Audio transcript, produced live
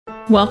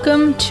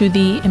Welcome to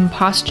the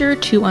Imposter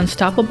to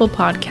Unstoppable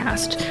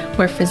podcast,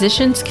 where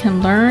physicians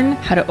can learn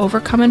how to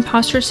overcome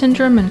imposter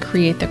syndrome and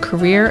create the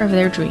career of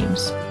their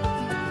dreams.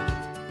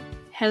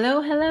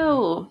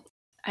 Hello.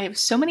 I have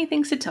so many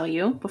things to tell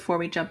you before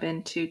we jump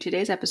into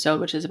today's episode,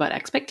 which is about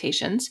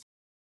expectations.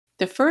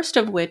 The first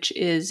of which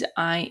is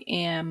I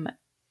am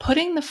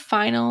putting the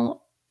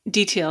final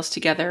details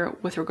together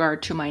with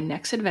regard to my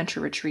next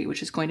adventure retreat,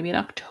 which is going to be in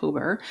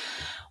October.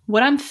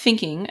 What I'm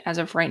thinking as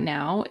of right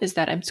now is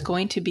that it's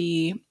going to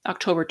be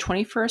October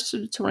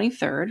 21st to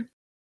 23rd,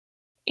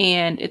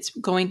 and it's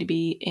going to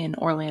be in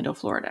Orlando,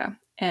 Florida.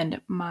 And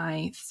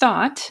my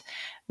thought,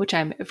 which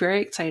I'm very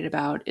excited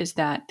about, is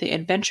that the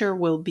adventure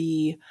will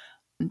be,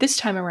 this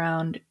time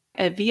around,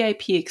 a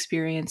VIP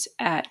experience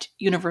at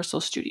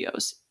Universal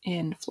Studios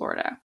in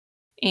Florida.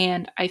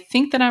 And I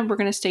think that we're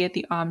going to stay at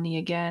the Omni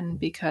again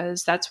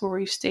because that's where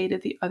we've stayed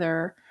at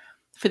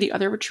for the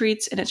other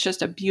retreats, and it's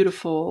just a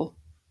beautiful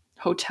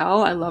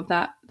hotel. I love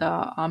that, the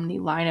Omni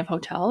line of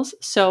hotels.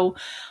 So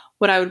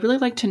what I would really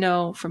like to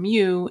know from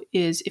you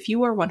is if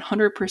you are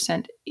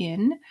 100%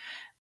 in,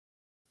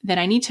 then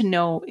I need to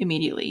know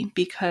immediately,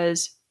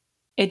 because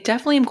it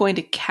definitely am going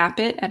to cap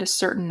it at a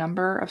certain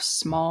number of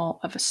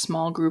a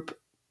small group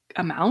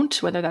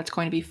amount, whether that's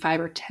going to be 5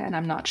 or 10,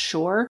 I'm not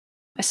sure,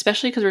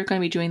 especially because we're going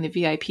to be doing the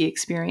VIP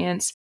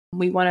experience.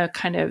 We want to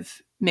kind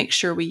of make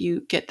sure we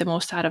get the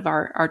most out of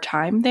our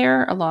time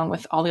there, along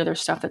with all the other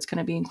stuff that's going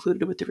to be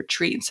included with the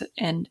retreats,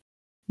 and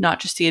not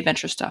just the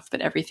adventure stuff,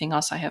 but everything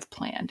else I have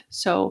planned.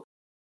 So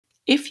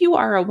if you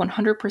are a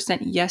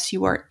 100% yes,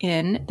 you are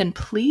in, then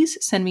please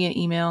send me an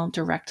email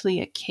directly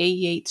at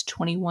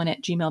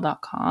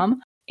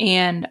kyates21@gmail.com.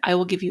 And I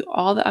will give you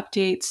all the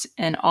updates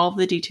and all of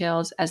the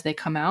details as they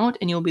come out,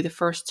 and you'll be the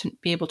first to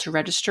be able to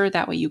register.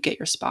 That way you get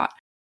your spot.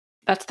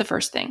 That's the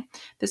first thing.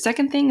 The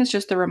second thing is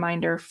just a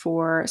reminder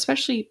for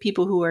especially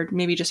people who are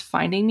maybe just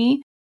finding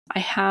me. I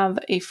have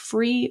a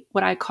free,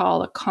 what I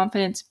call a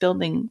confidence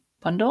building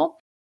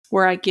bundle,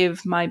 where I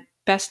give my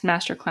best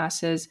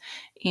masterclasses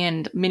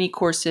and mini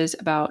courses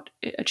about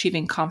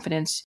achieving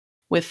confidence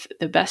with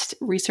the best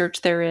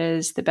research there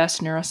is, the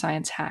best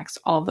neuroscience hacks,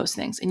 all of those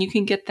things. And you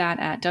can get that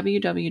at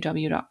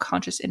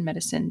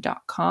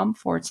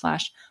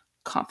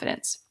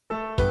www.consciousinmedicine.com/confidence.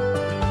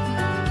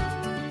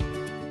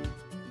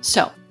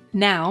 So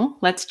now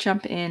let's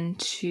jump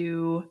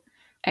into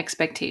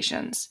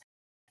expectations.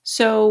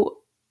 So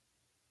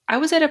I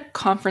was at a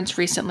conference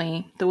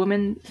recently, the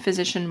Women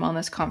Physician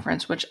Wellness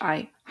Conference, which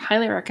I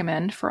highly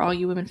recommend for all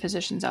you women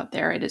physicians out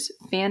there. It is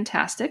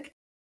fantastic,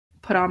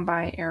 put on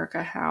by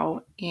Erica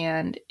Howe,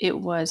 and it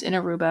was in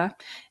Aruba,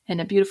 in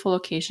a beautiful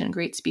location,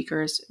 great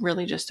speakers,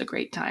 really just a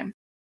great time.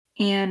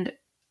 And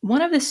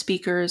one of the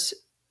speakers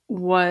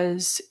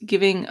was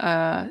giving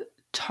a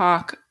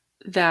talk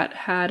that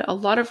had a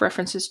lot of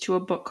references to a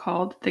book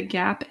called The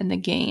Gap and the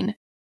Gain.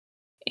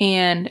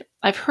 And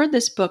I've heard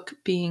this book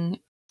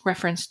being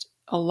referenced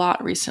a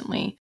lot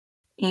recently.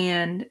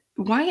 And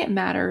why it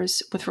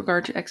matters with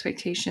regard to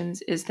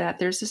expectations is that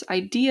there's this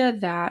idea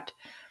that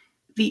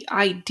the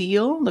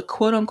ideal, the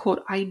quote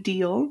unquote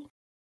ideal,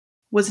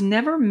 was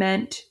never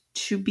meant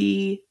to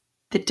be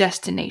the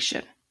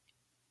destination.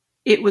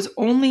 It was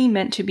only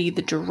meant to be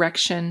the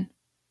direction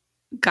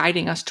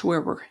guiding us to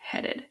where we're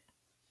headed.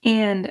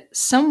 And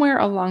somewhere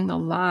along the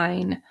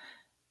line,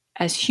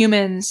 as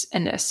humans,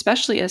 and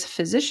especially as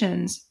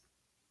physicians,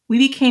 we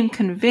became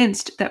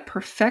convinced that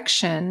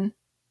perfection,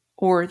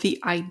 or the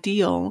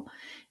ideal,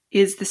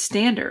 is the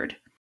standard,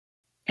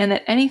 and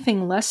that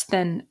anything less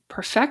than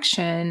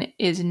perfection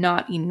is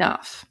not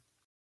enough.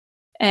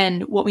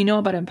 And what we know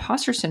about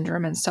imposter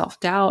syndrome and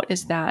self-doubt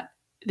is that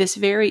this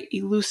very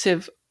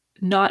elusive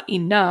not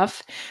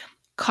enough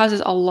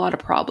causes a lot of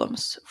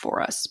problems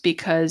for us,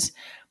 because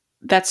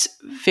that's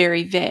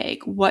very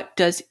vague. What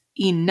does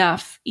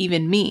enough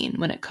even mean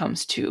when it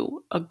comes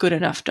to a good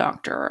enough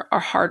doctor, or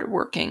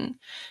hardworking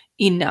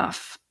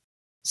enough,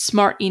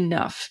 smart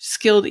enough,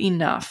 skilled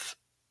enough?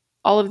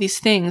 All of these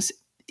things,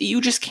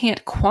 you just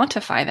can't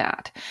quantify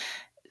that,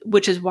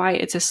 which is why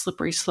it's a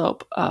slippery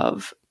slope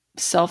of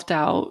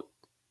self-doubt,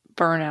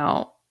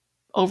 burnout,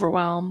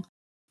 overwhelm,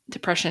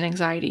 depression,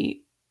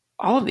 anxiety,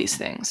 all of these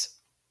things.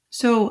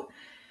 So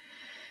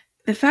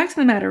the fact of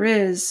the matter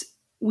is,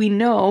 we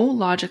know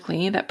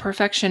logically that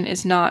perfection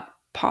is not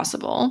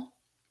possible,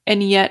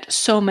 and yet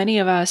so many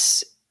of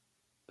us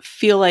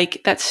feel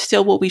like that's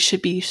still what we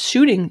should be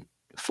shooting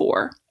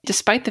for,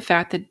 despite the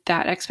fact that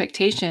that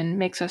expectation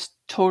makes us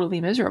totally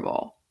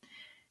miserable.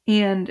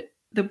 And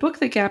the book,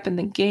 The Gap and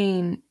the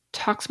Gain,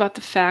 talks about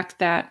the fact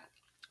that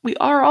we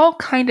are all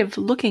kind of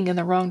looking in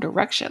the wrong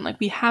direction. Like,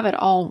 we have it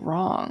all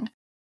wrong.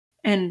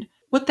 And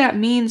what that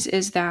means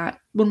is that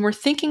when we're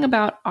thinking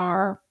about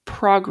our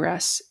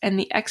progress and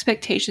the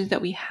expectations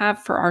that we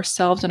have for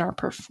ourselves and our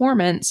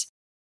performance,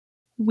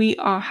 we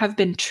have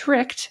been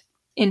tricked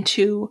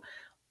into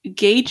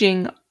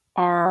gauging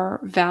our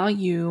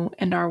value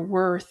and our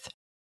worth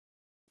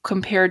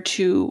compared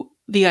to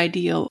the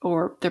ideal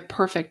or the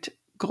perfect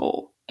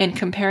goal, and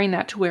comparing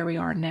that to where we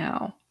are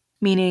now.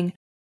 Meaning,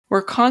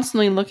 We're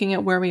constantly looking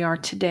at where we are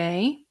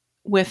today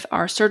with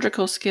our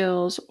surgical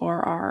skills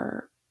or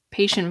our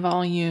patient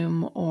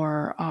volume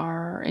or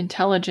our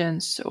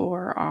intelligence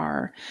or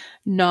our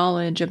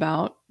knowledge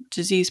about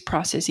disease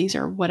processes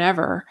or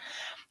whatever.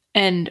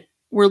 And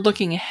we're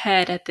looking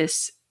ahead at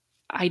this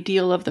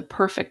ideal of the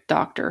perfect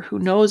doctor who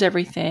knows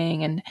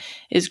everything and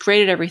is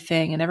great at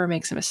everything and never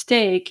makes a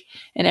mistake,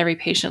 and every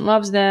patient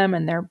loves them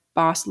and their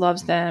boss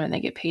loves them and they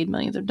get paid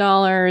millions of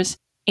dollars.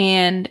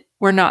 And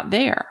we're not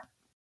there.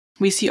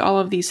 We see all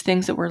of these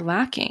things that we're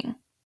lacking.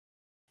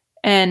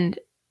 And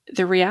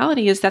the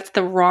reality is that's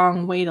the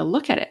wrong way to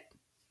look at it.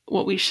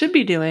 What we should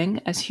be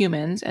doing as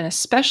humans, and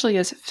especially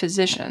as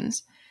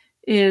physicians,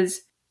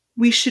 is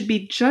we should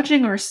be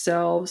judging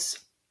ourselves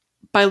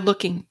by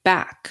looking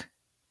back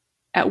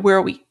at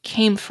where we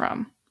came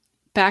from,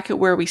 back at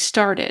where we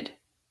started,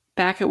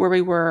 back at where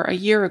we were a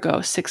year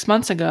ago, 6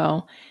 months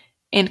ago,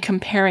 and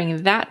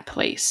comparing that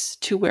place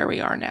to where we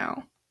are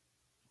now,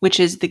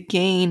 which is the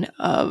gain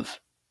of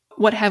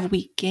what have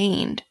we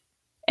gained?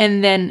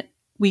 And then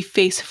we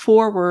face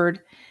forward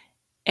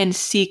and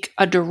seek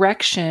a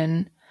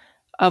direction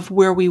of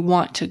where we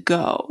want to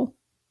go.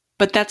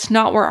 But that's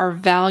not where our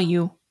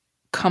value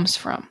comes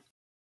from.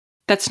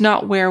 That's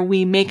not where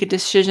we make a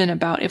decision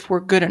about if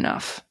we're good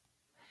enough.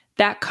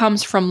 That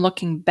comes from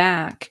looking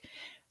back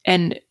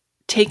and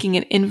taking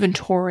an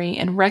inventory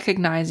and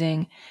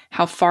recognizing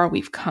how far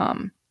we've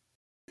come.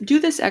 Do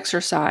this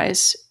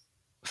exercise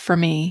for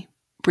me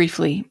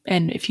briefly.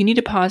 And if you need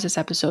to pause this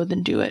episode,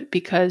 then do it,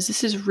 because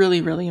this is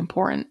really, really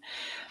important.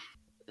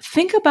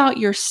 Think about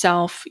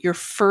yourself, your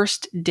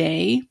first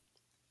day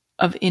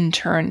of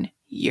intern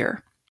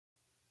year.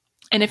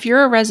 And if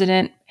you're a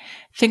resident,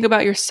 think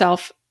about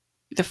yourself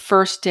the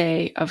first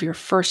day of your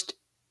first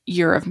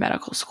year of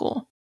medical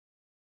school.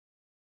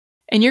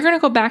 And you're going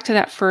to go back to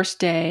that first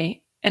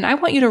day, and I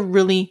want you to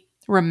really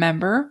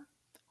remember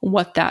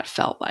what that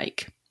felt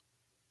like.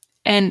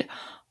 And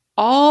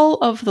all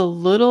of the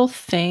little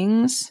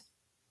things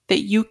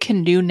that you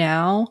can do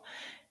now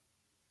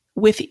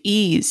with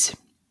ease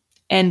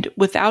and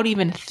without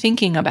even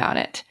thinking about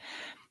it,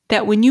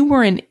 that when you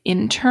were an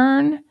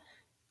intern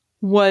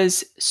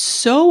was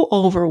so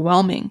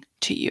overwhelming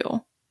to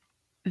you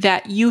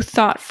that you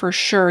thought for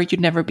sure you'd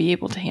never be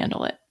able to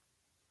handle it.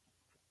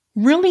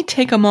 Really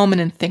take a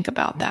moment and think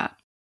about that.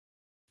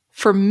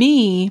 For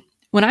me,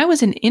 when I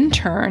was an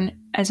intern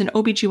as an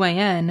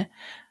OBGYN,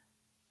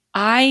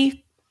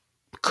 I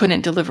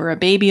couldn't deliver a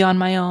baby on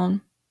my own.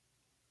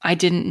 I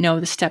didn't know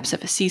the steps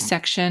of a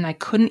C-section. I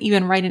couldn't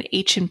even write an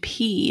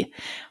H&P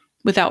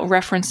without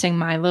referencing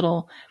my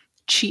little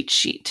cheat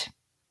sheet.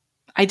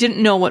 I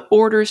didn't know what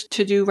orders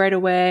to do right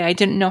away. I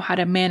didn't know how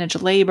to manage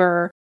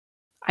labor.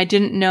 I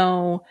didn't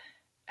know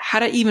how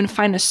to even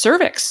find a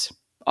cervix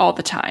all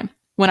the time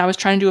when I was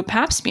trying to do a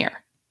pap smear,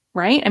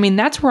 right? I mean,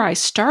 that's where I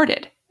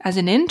started as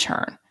an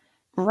intern,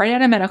 right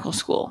out of medical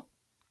school.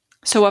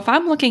 So if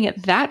I'm looking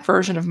at that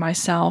version of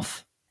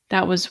myself,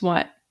 that was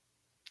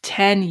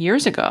 10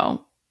 years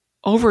ago,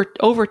 over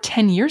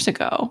 10 years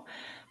ago,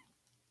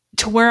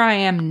 to where I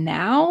am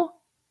now,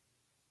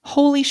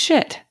 holy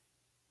shit,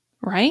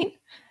 right?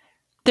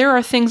 There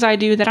are things I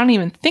do that I don't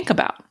even think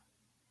about.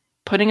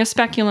 Putting a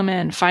speculum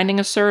in, finding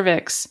a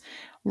cervix,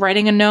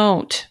 writing a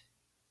note,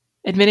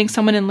 admitting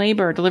someone in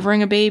labor,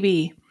 delivering a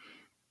baby.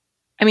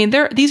 I mean,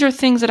 these are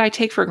things that I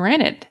take for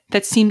granted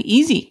that seem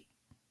easy.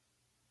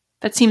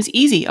 That seems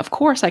easy. Of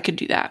course I could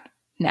do that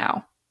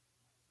now,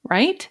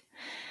 right?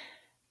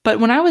 But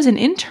when I was an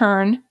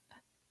intern,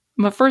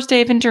 my first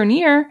day of intern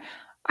year,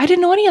 I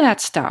didn't know any of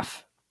that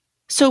stuff.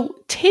 So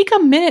take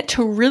a minute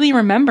to really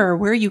remember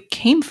where you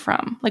came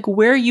from, like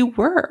where you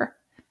were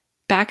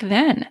back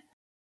then.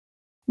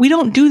 We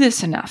don't do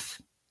this enough.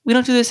 We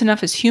don't do this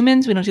enough as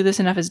humans. We don't do this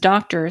enough as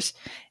doctors.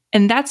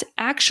 And that's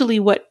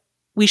actually what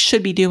we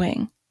should be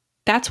doing.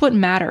 That's what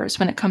matters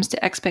when it comes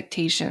to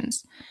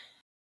expectations.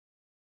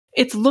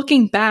 It's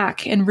looking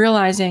back and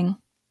realizing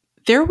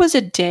there was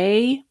a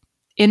day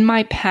in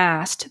my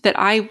past that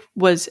I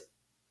was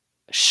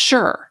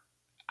sure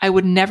I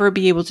would never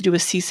be able to do a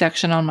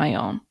C-section on my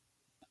own.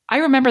 I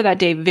remember that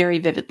day very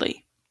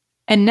vividly.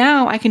 And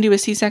now I can do a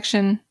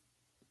C-section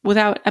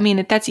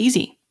that's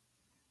easy.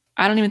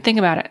 I don't even think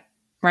about it,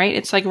 right?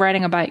 It's like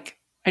riding a bike.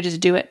 I just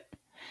do it.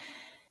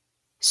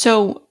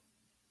 So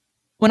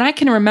when I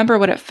can remember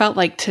what it felt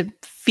like to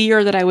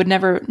fear that I would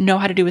never know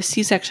how to do a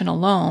C-section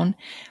alone,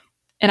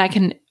 and I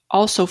can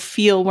also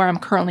feel where I'm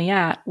currently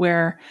at,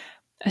 where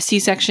a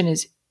C-section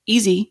is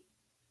easy,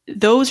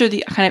 those are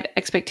the kind of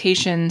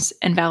expectations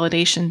and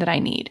validation that I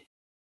need.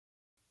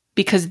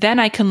 Because then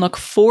I can look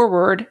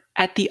forward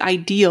at the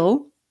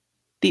ideal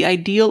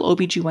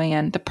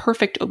OBGYN, the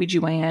perfect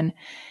OBGYN,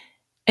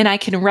 and I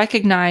can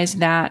recognize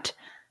that,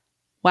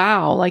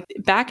 wow, like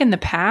back in the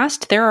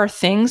past, there are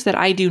things that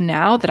I do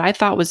now that I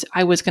thought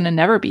I was going to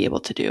never be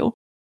able to do.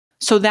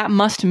 So that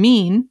must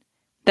mean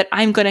that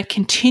I'm going to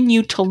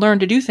continue to learn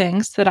to do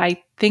things that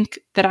I think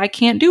that I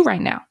can't do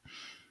right now.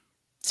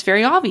 It's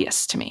very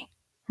obvious to me,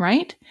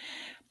 right?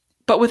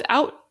 But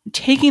without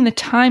taking the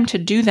time to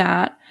do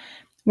that,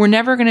 we're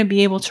never going to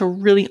be able to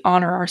really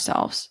honor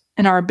ourselves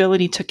and our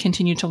ability to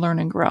continue to learn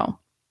and grow.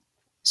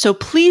 So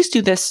please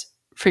do this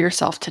for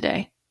yourself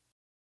today.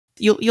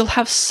 You'll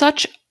have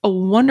such a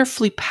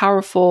wonderfully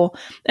powerful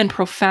and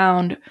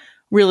profound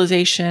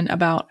realization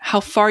about how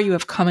far you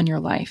have come in your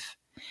life.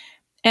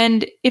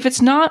 And if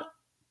it's not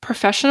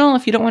professional,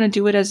 if you don't want to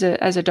do it as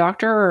a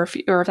doctor, or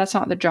if that's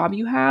not the job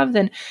you have,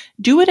 then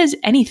do it as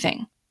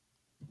anything,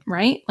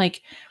 right?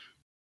 Like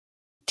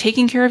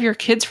taking care of your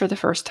kids for the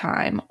first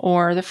time,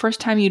 or the first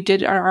time you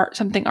did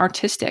something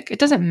artistic. It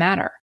doesn't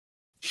matter.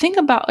 Think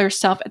about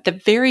yourself at the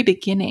very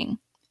beginning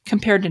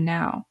compared to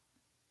now.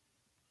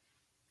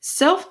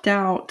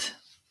 Self-doubt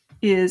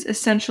is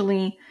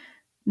essentially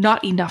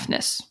not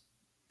enoughness.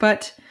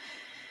 But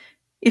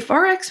if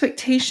our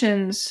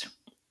expectations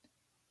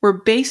were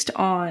based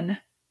on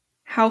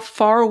how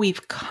far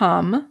we've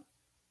come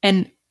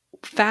and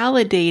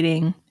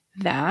validating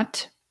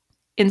that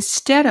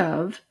instead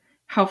of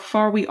how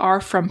far we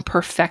are from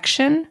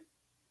perfection,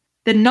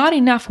 then not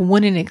enough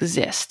wouldn't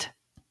exist.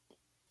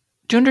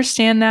 Do you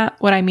understand that?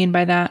 What I mean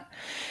by that?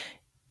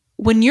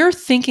 When you're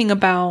thinking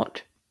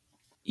about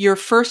your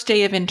first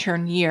day of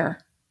intern year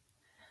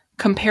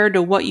compared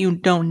to what you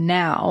know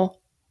now,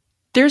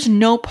 there's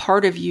no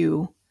part of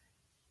you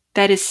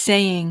that is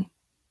saying,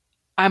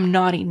 I'm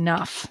not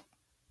enough.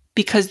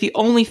 Because the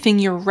only thing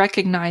you're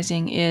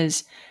recognizing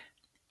is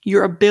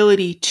your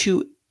ability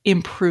to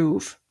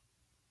improve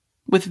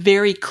with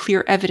very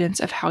clear evidence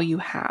of how you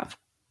have.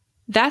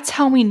 That's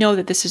how we know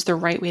that this is the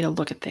right way to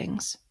look at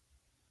things.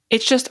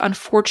 It's just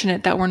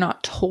unfortunate that we're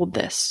not told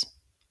this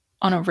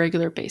on a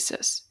regular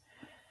basis.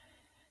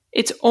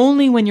 It's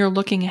only when you're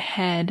looking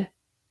ahead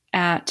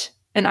at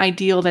an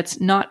ideal that's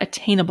not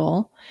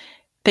attainable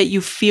that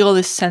you feel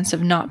this sense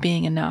of not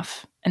being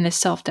enough and the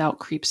self-doubt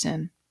creeps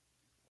in.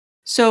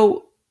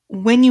 So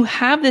when you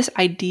have this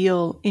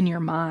ideal in your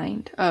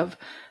mind of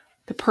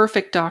the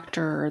perfect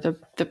doctor, or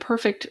the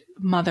perfect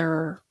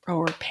mother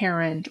or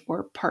parent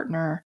or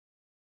partner,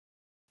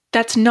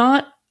 that's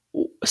not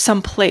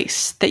some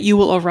place that you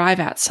will arrive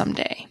at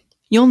someday.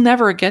 You'll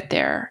never get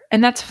there,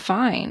 and that's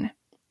fine.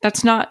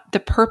 That's not the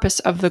purpose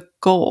of the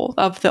goal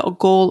of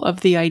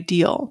the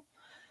ideal.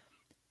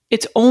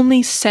 It's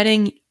only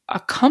setting a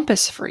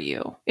compass for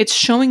you. It's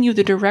showing you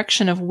the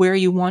direction of where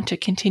you want to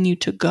continue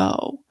to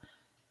go.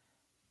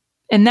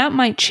 And that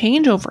might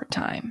change over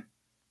time,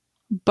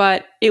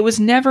 but it was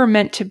never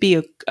meant to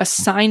be a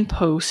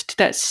signpost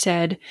that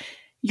said,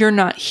 you're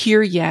not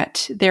here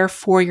yet,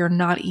 therefore you're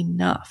not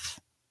enough.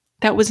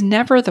 That was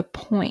never the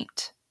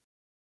point.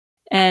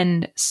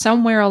 And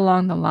somewhere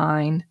along the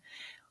line,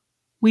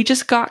 we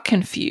just got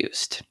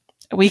confused.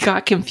 We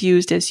got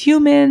confused as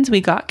humans.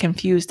 We got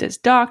confused as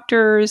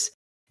doctors,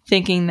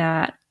 thinking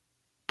that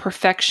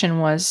perfection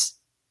was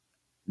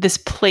this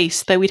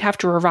place that we'd have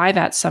to arrive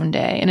at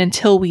someday. And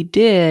until we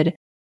did,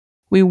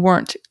 we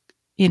weren't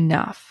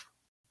enough.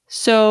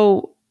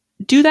 So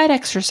do that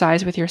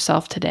exercise with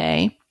yourself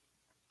today.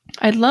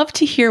 I'd love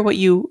to hear what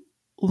you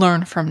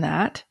learn from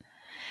that.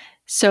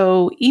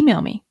 So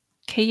email me,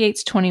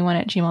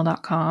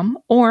 kyates21@gmail.com,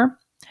 or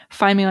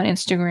find me on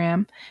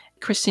Instagram,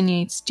 Kristen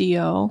Yates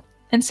DO,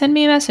 and send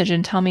me a message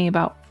and tell me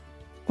about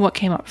what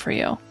came up for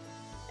you.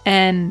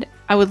 And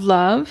I would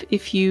love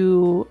if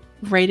you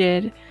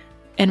rated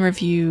and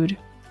reviewed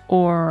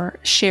or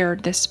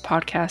shared this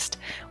podcast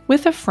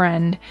with a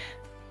friend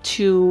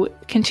to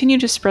continue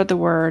to spread the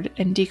word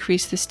and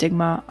decrease the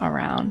stigma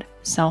around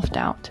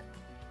self-doubt.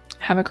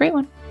 Have a great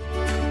one.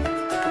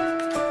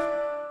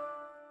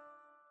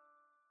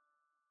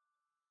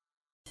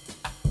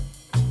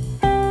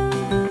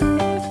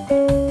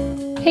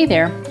 Hey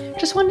there.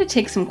 Just wanted to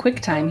take some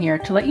quick time here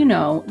to let you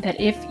know that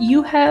if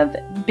you have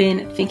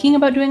been thinking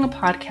about doing a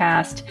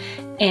podcast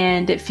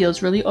and it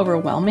feels really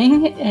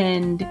overwhelming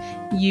and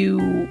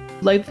you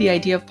like the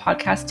idea of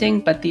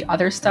podcasting, but the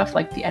other stuff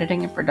like the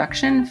editing and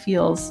production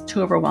feels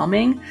too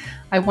overwhelming,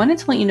 I wanted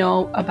to let you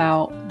know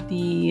about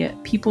the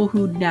people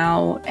who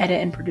now edit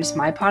and produce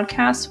my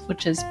podcast,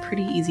 which is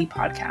Pretty Easy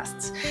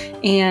Podcasts.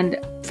 And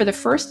for the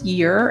first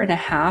year and a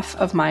half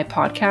of my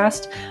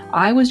podcast,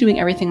 I was doing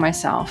everything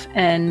myself.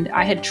 And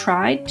I had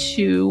tried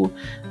to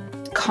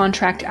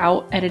contract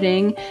out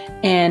editing,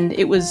 and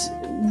it was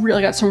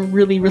really got some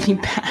really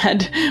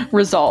bad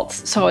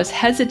results. So I was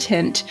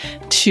hesitant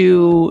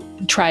to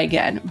try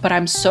again, but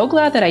I'm so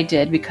glad that I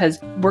did, because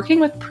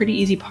working with Pretty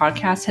Easy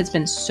Podcasts has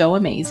been so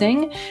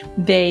amazing.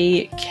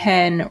 They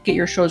can get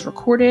your shows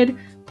recorded,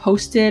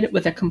 posted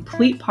with a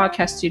complete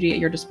podcast studio at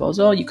your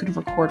disposal. You could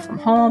record from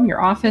home,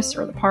 your office,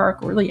 or the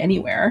park, or really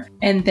anywhere.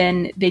 And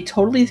then they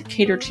totally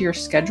cater to your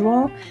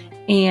schedule,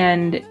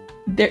 and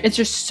it's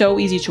just so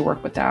easy to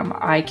work with them.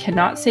 I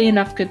cannot say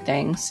enough good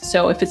things.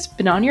 So if it's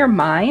been on your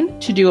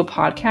mind to do a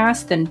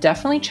podcast, then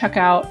definitely check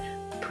out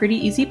Pretty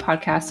Easy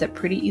Podcasts at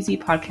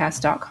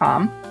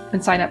prettyeasypodcast.com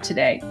and sign up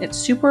today. It's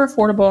super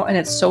affordable and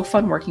it's so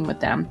fun working with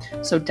them.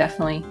 So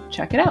definitely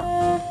check it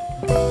out.